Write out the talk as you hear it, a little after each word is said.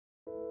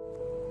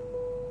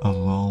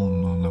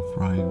Alone on a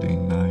Friday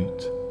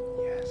night.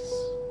 Yes.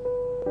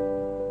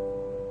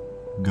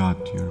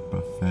 God, you're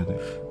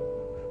pathetic.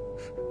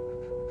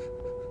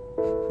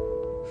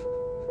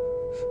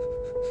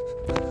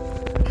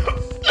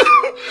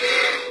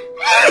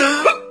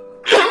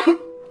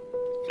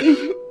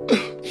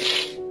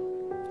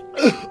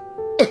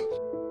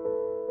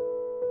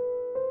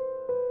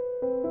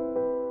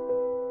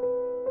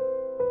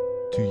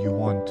 Do you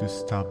want to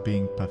stop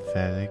being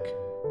pathetic?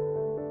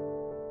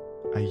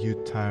 Are you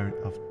tired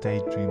of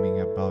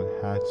daydreaming about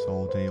hats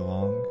all day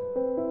long?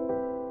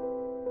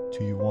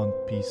 Do you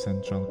want peace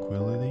and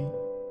tranquility?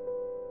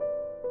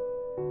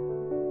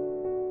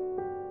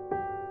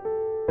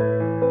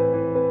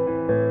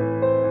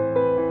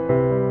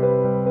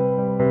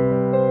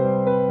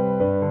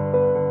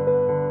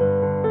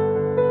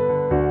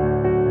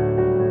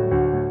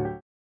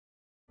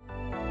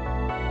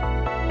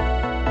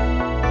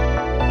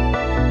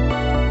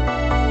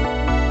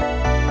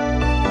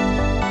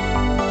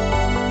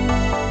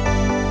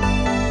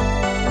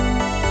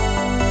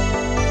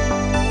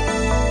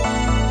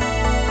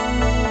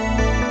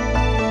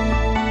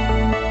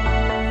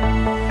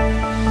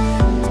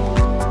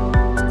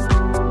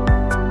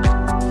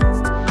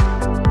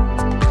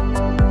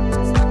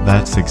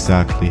 That's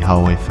exactly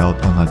how I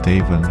felt on a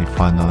day when I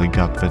finally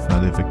got that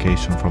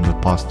notification from the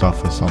post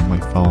office on my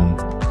phone.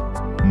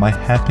 My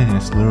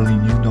happiness literally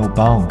knew no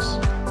bounds.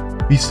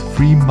 These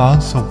 3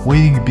 months of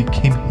waiting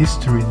became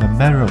history in a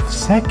matter of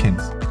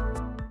seconds.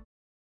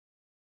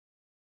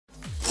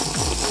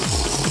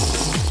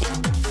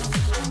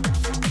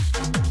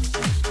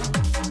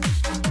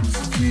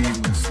 This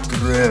game is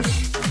trash.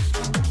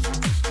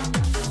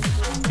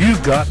 You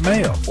got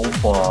mail.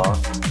 Opa.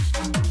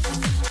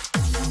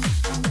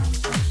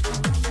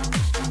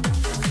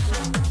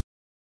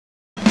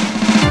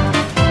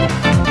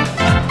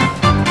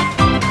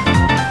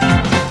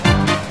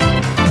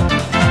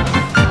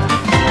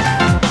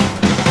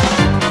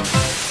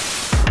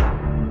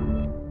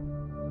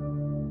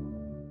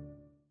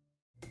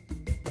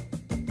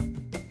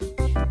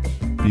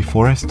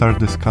 Before I start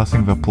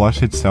discussing the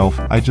plush itself,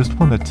 I just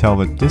want to tell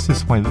that this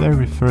is my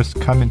very first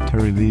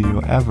commentary video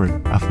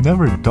ever. I've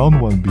never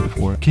done one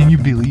before. Can you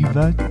believe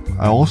that?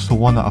 I also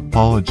want to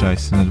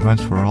apologize in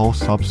advance for all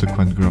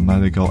subsequent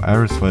grammatical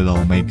errors that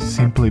I'll make,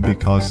 simply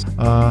because,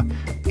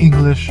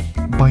 English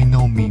by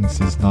no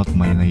means is not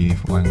my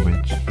native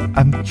language.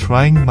 I'm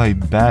trying my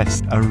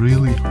best. I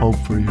really hope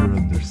for your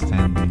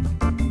understanding.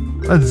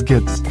 Let's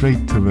get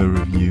straight to the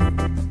review.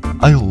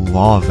 I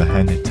love a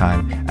handy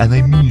time, and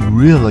I mean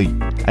really.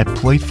 I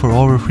played for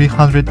over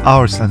 300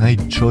 hours and I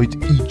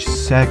enjoyed each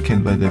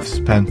second that I've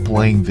spent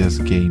playing this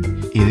game.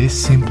 It is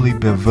simply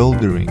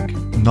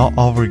bewildering. No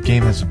other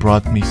game has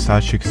brought me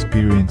such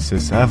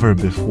experiences ever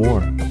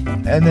before.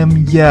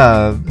 And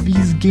yeah,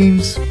 these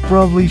games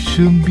probably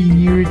shouldn't be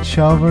near each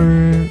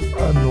other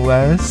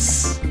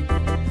unless...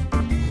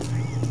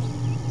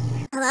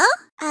 Hello?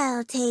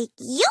 I'll take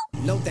you.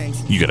 No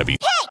thanks. You gotta be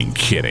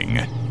kidding.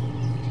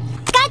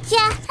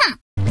 Gotcha! Huh.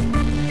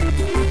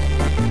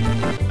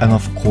 And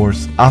of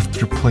course,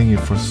 after playing it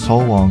for so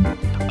long,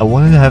 I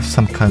wanted to have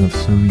some kind of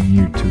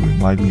souvenir to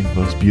remind me of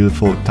those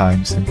beautiful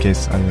times in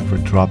case I ever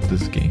drop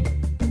this game.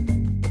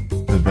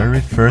 The very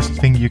first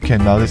thing you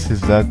can notice is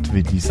that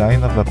the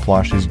design of the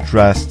plush is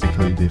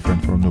drastically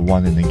different from the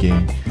one in the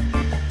game.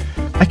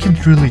 I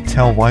can't really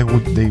tell why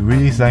would they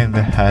redesign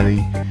the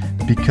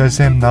Yetee,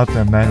 because I'm not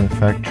a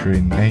manufacturer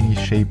in any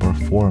shape or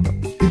form.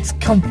 It's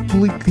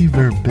completely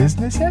their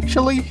business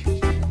actually.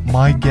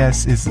 My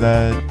guess is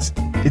that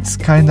it's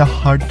kinda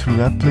hard to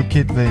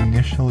replicate the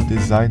initial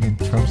design in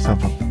terms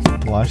of a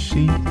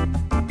plushie.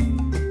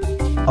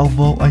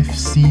 Although I've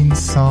seen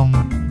some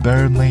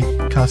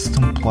bare-made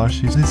custom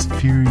plushies, this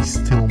theory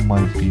still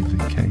might be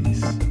the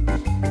case.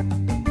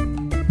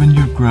 When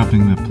you're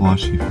grabbing the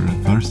plushie for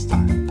the first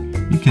time,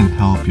 you can't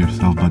help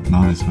yourself but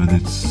notice that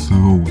it's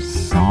so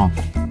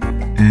soft.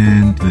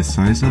 And the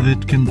size of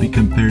it can be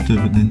compared to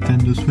the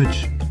Nintendo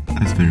Switch,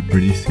 as they're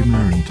pretty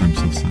similar in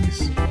terms of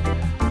size.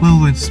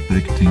 While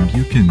inspecting,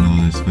 you can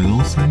notice that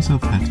all signs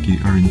of Hat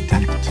Kid are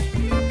intact.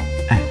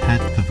 A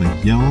hat with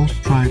a yellow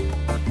stripe,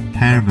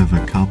 hair with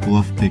a couple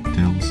of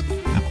pigtails,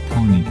 a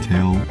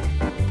ponytail,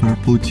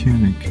 purple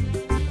tunic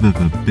with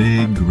a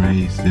big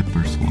grey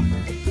zipper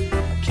slider,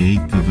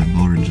 cape with an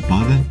orange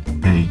button,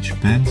 beige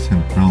pants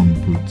and brown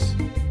boots.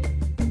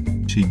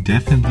 She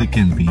definitely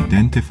can be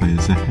identified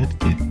as a Hat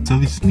Kid, so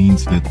this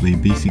means that they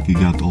basically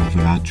got all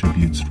the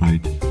attributes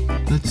right.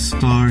 Let's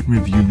start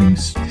reviewing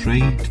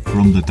straight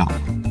from the top.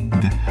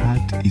 The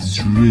hat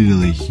is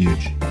really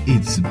huge.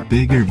 It's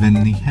bigger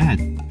than the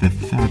head. The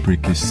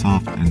fabric is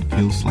soft and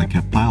feels like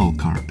a pile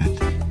carpet.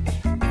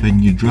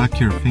 When you drag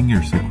your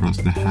fingers across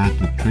the hat,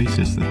 the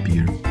traces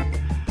appear.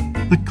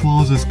 The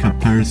closest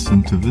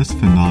comparison to this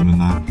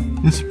phenomena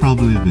is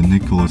probably the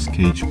Nicolas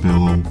Cage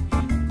pillow.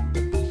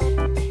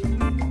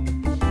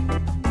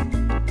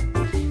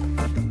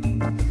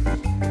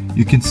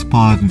 You can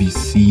spot these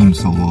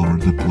seams all over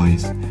the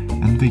place,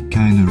 and they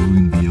kinda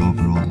ruin the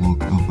overall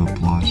look of the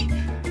plush.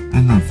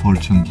 And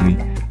unfortunately,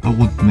 I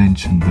would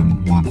mention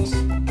them once.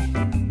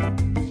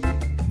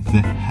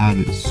 The hat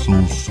is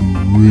also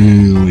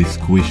really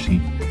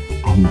squishy.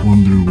 I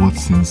wonder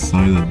what's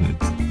inside of it.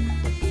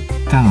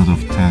 10 out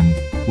of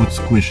 10 would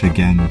squish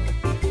again.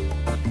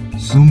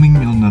 Zooming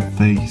on the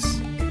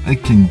face, I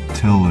can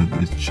tell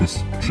it is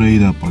just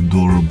straight up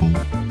adorable.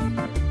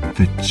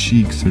 The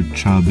cheeks are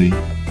chubby,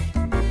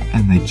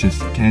 and I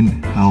just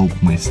can't help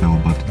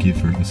myself but give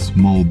her a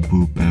small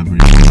boob every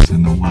once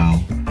in a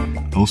while.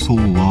 I also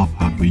love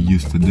how we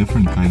used a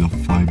different kind of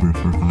fiber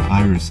for her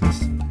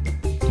irises.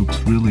 Looks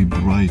really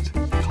bright,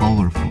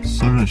 colorful,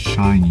 sorta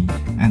shiny,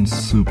 and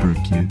super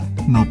cute.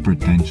 No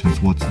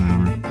pretensions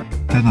whatsoever.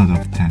 10 out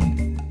of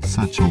 10.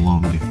 Such a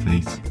lovely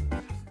face.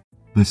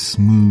 The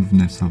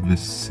smoothness of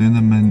this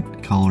cinnamon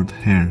colored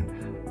hair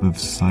with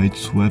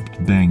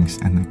side-swept bangs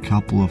and a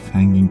couple of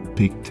hanging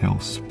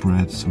pigtails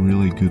spreads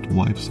really good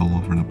vibes all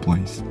over the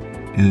place.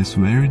 It is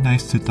very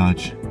nice to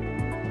touch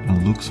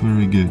and looks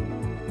very good.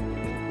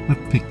 The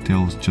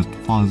pigtails just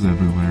fuzz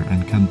everywhere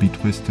and can be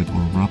twisted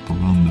or wrapped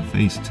around the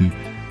face to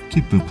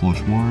keep the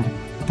plush warm,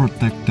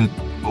 protected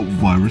of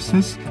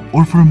viruses,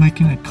 or for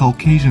making a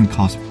Caucasian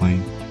cosplay.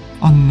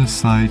 On the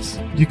sides,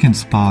 you can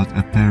spot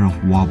a pair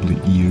of wobbly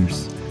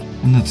ears,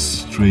 and that's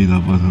straight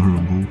up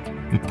adorable.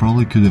 It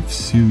probably could have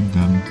sued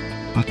them,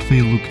 but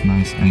they look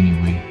nice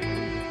anyway.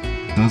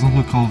 Doesn't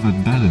look all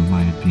that bad in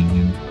my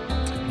opinion.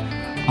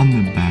 On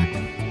the back,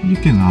 you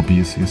can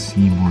obviously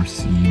see more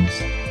seams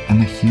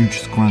and a huge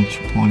scrunch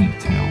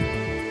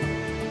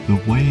ponytail.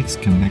 The way it's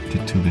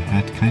connected to the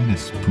head kinda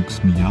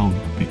spooks me out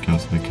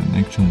because the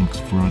connection looks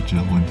fragile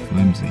and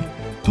flimsy.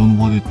 Don't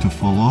want it to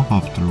fall off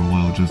after a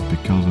while just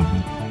because of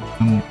it.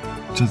 I'm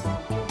just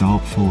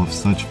doubtful of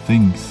such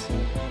things.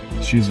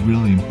 She's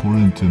really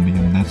important to me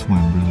and that's why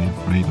I'm really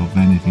afraid of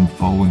anything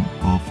falling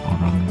off or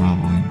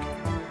unraveling.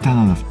 10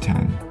 out of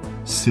 10.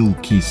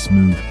 Silky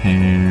smooth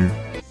hair.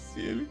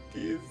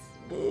 Silky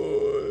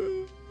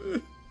smooth.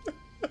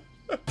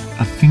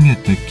 I think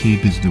that the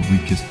cape is the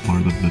weakest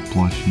part of the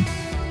plushie.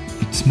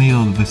 It's made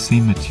out of the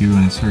same material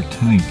as her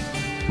tunic,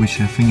 which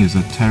I think is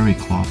a terry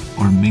cloth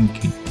or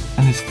minky,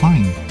 and it's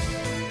fine.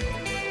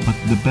 But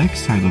the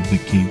backside of the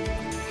cape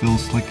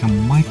feels like a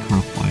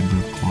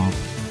microfiber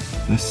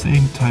cloth, the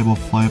same type of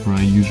fiber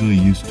I usually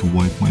use to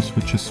wipe my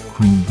switches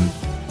screen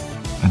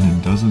with, and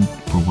it doesn't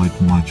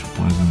provide much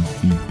pleasant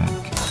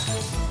feedback.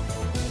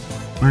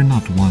 There are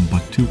not one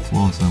but two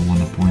flaws I want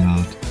to point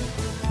out.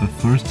 The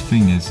first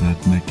thing is that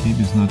the cape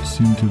is not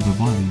sewn to the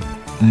body,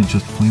 and it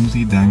just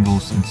flimsy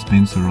dangles and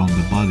spins around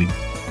the body.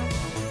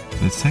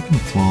 The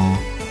second flaw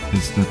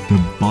is that the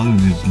button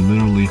is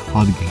literally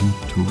hot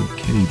glued to the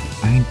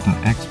cape. I ain't no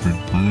expert,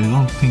 but I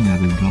don't think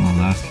that it's gonna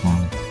last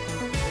long.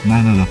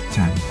 9 out of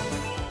 10.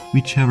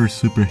 Whichever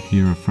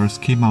superhero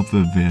first came up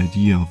with the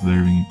idea of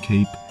wearing a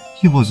cape,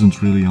 he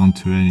wasn't really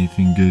onto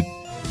anything good.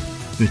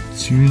 The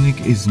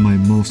tunic is my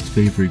most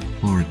favorite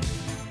part.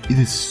 It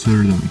is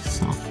certainly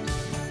soft.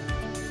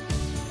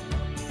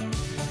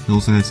 It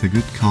also has a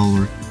good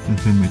color, and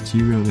the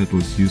material that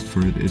was used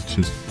for it is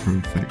just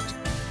perfect.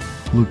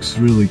 Looks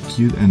really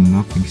cute and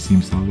nothing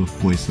seems out of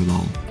place at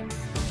all.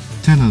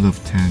 10 out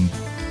of 10.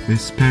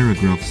 This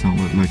paragraph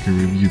sounded like a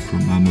review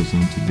from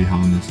Amazon, to be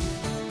honest.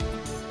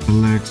 The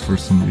legs for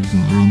some reason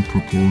are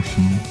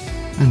unproportional,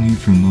 and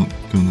if you're not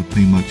gonna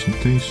pay much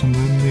attention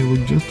then they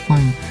look just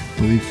fine,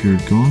 but if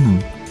you're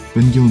gonna,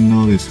 then you'll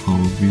notice how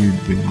weird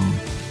they are.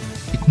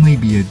 It may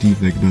be a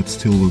defect but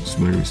still looks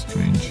very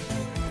strange.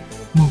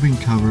 Moving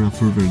camera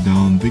further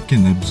down, we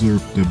can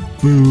observe the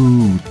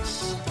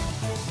boots.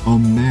 Oh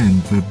man,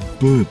 the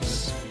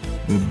boots.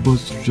 The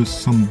boots are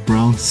just some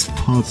brown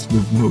spots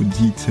with no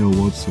detail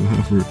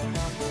whatsoever.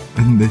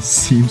 And the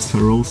seams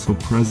are also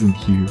present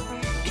here.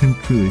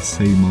 Can't really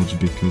say much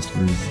because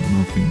there is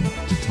nothing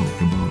to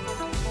talk about.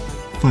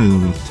 5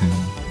 out of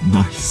 10.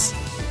 Nice.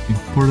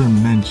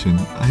 Important mention,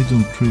 I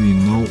don't really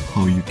know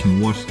how you can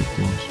wash the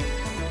plush.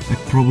 I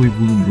probably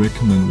wouldn't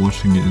recommend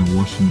washing it in a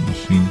washing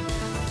machine,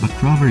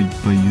 but rather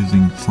by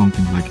using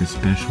something like a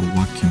special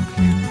vacuum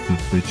cleaner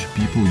with which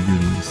people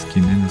usually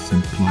skim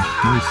innocent plush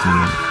toys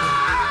away.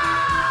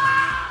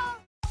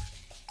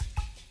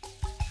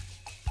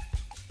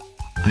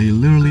 I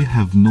literally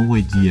have no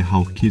idea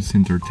how kids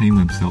entertain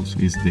themselves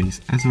these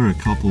days, as there are a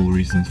couple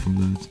reasons for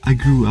that. I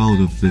grew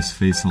out of this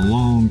phase a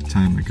long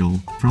time ago.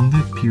 From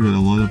that period a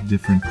lot of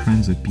different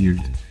trends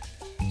appeared,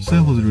 so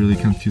I was really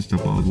confused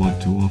about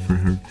what to offer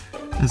her.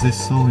 As I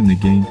saw in the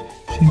game,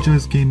 she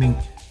enjoys gaming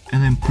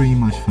and I'm pretty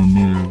much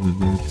familiar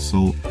with it,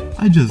 so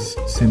I just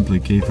simply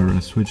gave her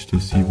a Switch to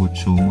see what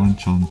she'll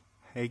munch on.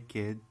 Hey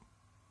kid,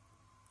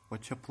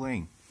 what you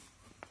playing?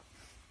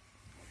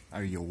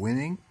 Are you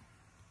winning?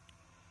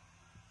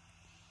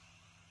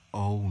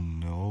 Oh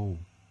no.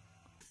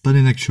 But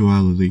in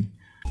actuality,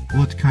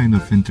 what kind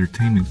of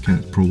entertainment can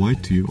it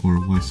provide to you or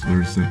vice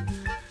versa?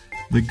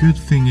 The good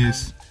thing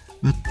is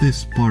that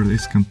this part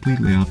is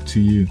completely up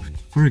to you.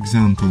 For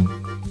example,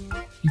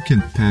 you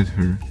can pet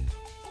her,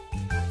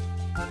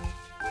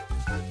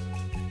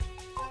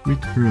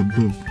 read her a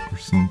book or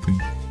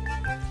something,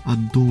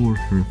 adore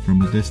her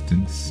from a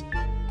distance,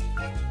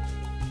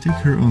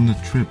 take her on a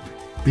trip.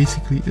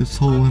 Basically,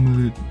 it's all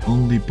limited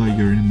only by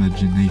your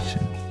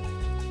imagination.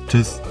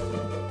 Just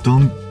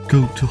don't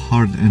go too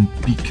hard and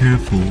be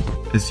careful,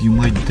 as you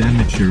might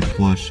damage your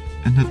plush,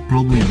 and that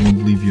probably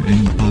won't leave you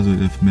any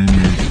positive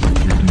memories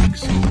after doing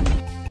so.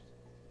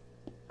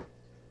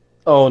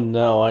 Oh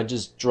no, I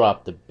just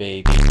dropped the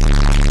baby.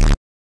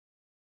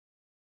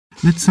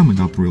 Let's sum it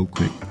up real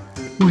quick.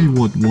 Why you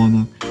would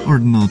wanna or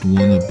not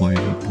wanna buy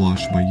the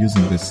plush by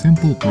using the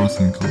simple pros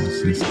and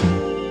cons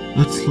system.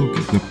 Let's look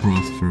at the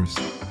pros first.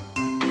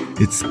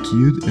 It's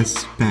cute as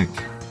spec.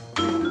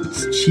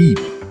 It's cheap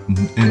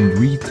and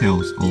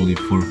retails only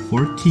for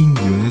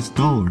 $14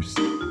 US.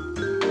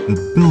 The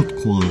build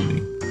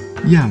quality.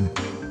 Yeah,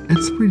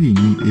 it's pretty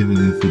neat even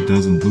if it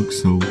doesn't look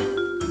so.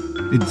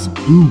 It's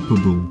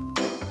boopable.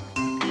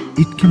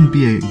 It can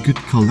be a good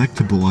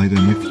collectible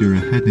item if you're a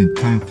Hat in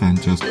Time fan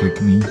just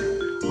like me,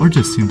 or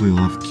just simply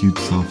love cute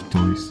soft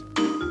toys.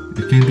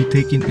 It can be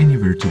taken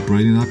anywhere to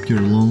brighten up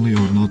your lonely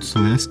or not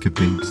so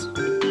escapades.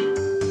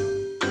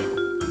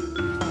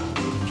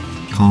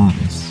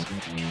 Cons.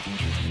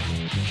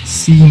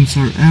 Seams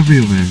are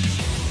everywhere.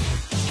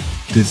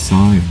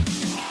 Design.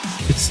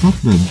 It's not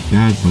that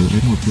bad, but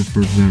I would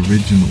prefer the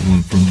original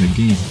one from the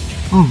game.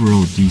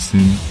 Overall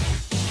decent.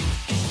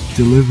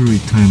 Delivery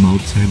time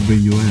outside the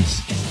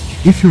US.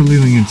 If you're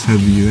living inside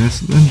the US,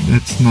 then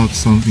that's not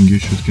something you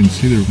should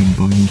consider when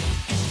buying.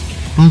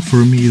 But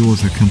for me it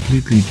was a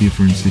completely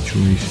different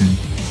situation.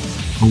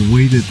 I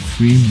waited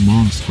 3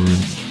 months for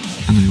it,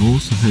 and I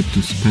also had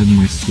to spend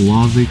my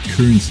Slavic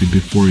currency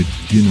before it,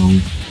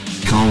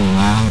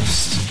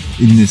 collapsed.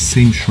 In the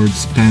same short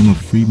span of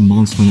 3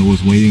 months when I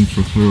was waiting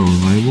for her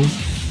arrival,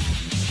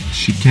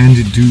 she can't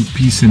do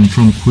peace and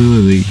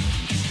tranquility.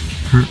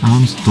 Her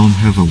arms don't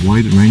have a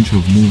wide range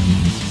of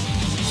movement,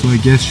 so I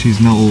guess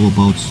she's now all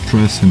about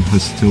stress and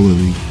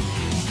hostility.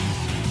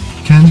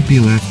 Can't be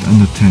left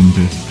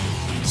unattended.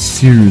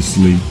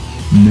 Seriously,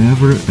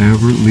 never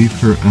ever leave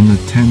her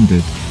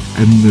unattended,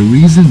 and the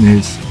reason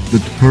is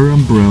that her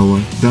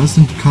umbrella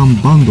doesn't come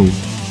bundled,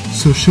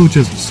 so she'll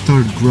just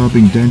start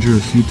grabbing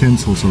dangerous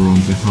utensils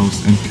around the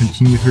house and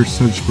continue her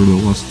search for the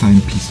lost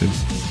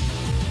timepieces.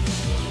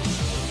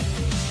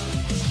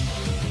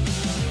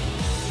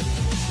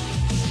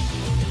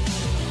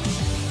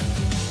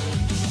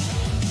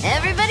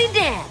 Everybody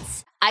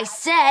dance! I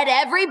said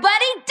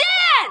everybody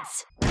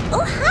dance!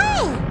 Oh,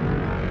 hi!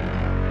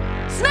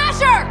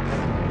 Smash her!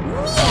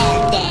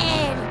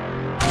 Mierda!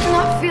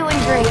 Not feeling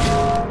great.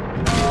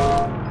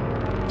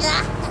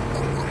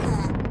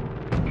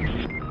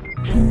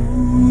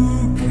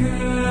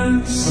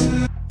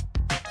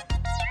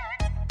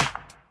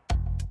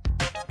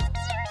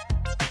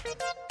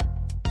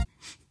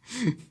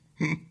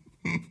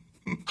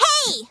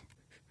 Hey!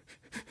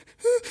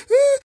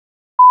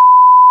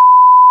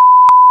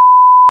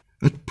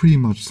 That pretty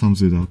much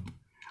sums it up.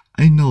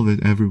 I know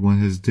that everyone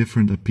has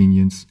different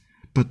opinions,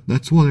 but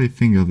that's what I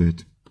think of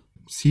it.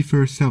 See for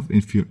yourself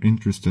if you're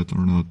interested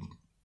or not.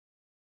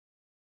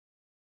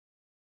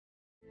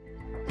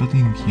 But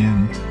in the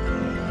end,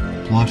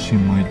 plushie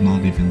might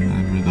not even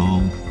matter at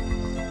all.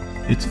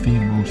 It's the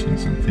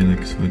emotions and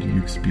feelings that you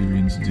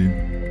experience do.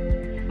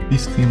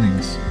 These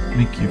feelings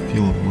make you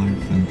feel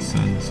alive and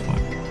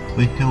satisfied.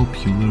 They help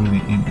you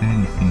literally in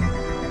anything.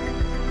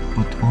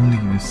 But only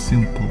the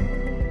simple,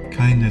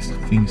 kindest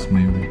things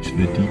may reach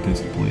the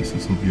deepest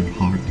places of your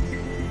heart,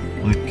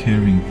 like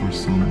caring for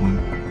someone,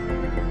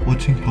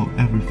 watching how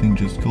everything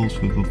just goes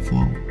with the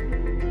flow,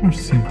 or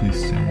simply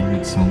staring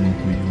at someone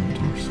who you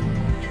adore so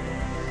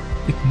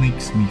much. It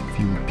makes me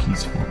feel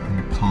peaceful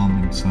and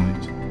calm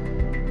inside.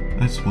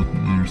 That's what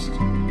matters to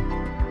me.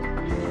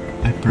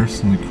 I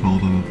personally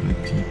crawled out of a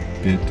deep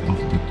pit of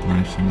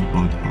depression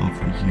about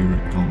half a year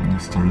ago when I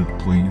started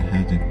playing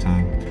Hat in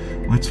Time.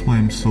 That's why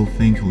I'm so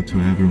thankful to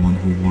everyone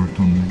who worked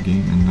on the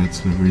game, and that's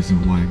the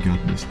reason why I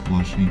got this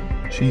plushie.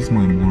 She's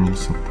my moral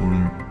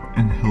supporter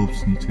and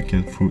helps me to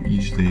get through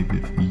each day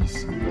with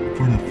ease.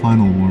 For the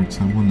final words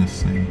I wanna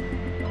say,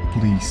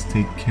 please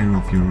take care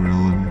of your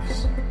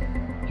relatives,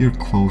 your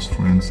close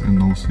friends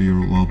and also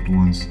your loved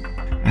ones,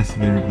 as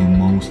they're the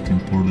most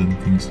important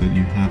things that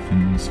you have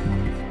in this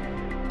life.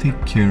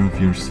 Take care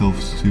of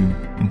yourselves too,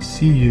 and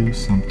see you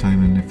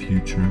sometime in the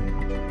future.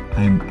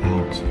 I'm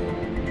out.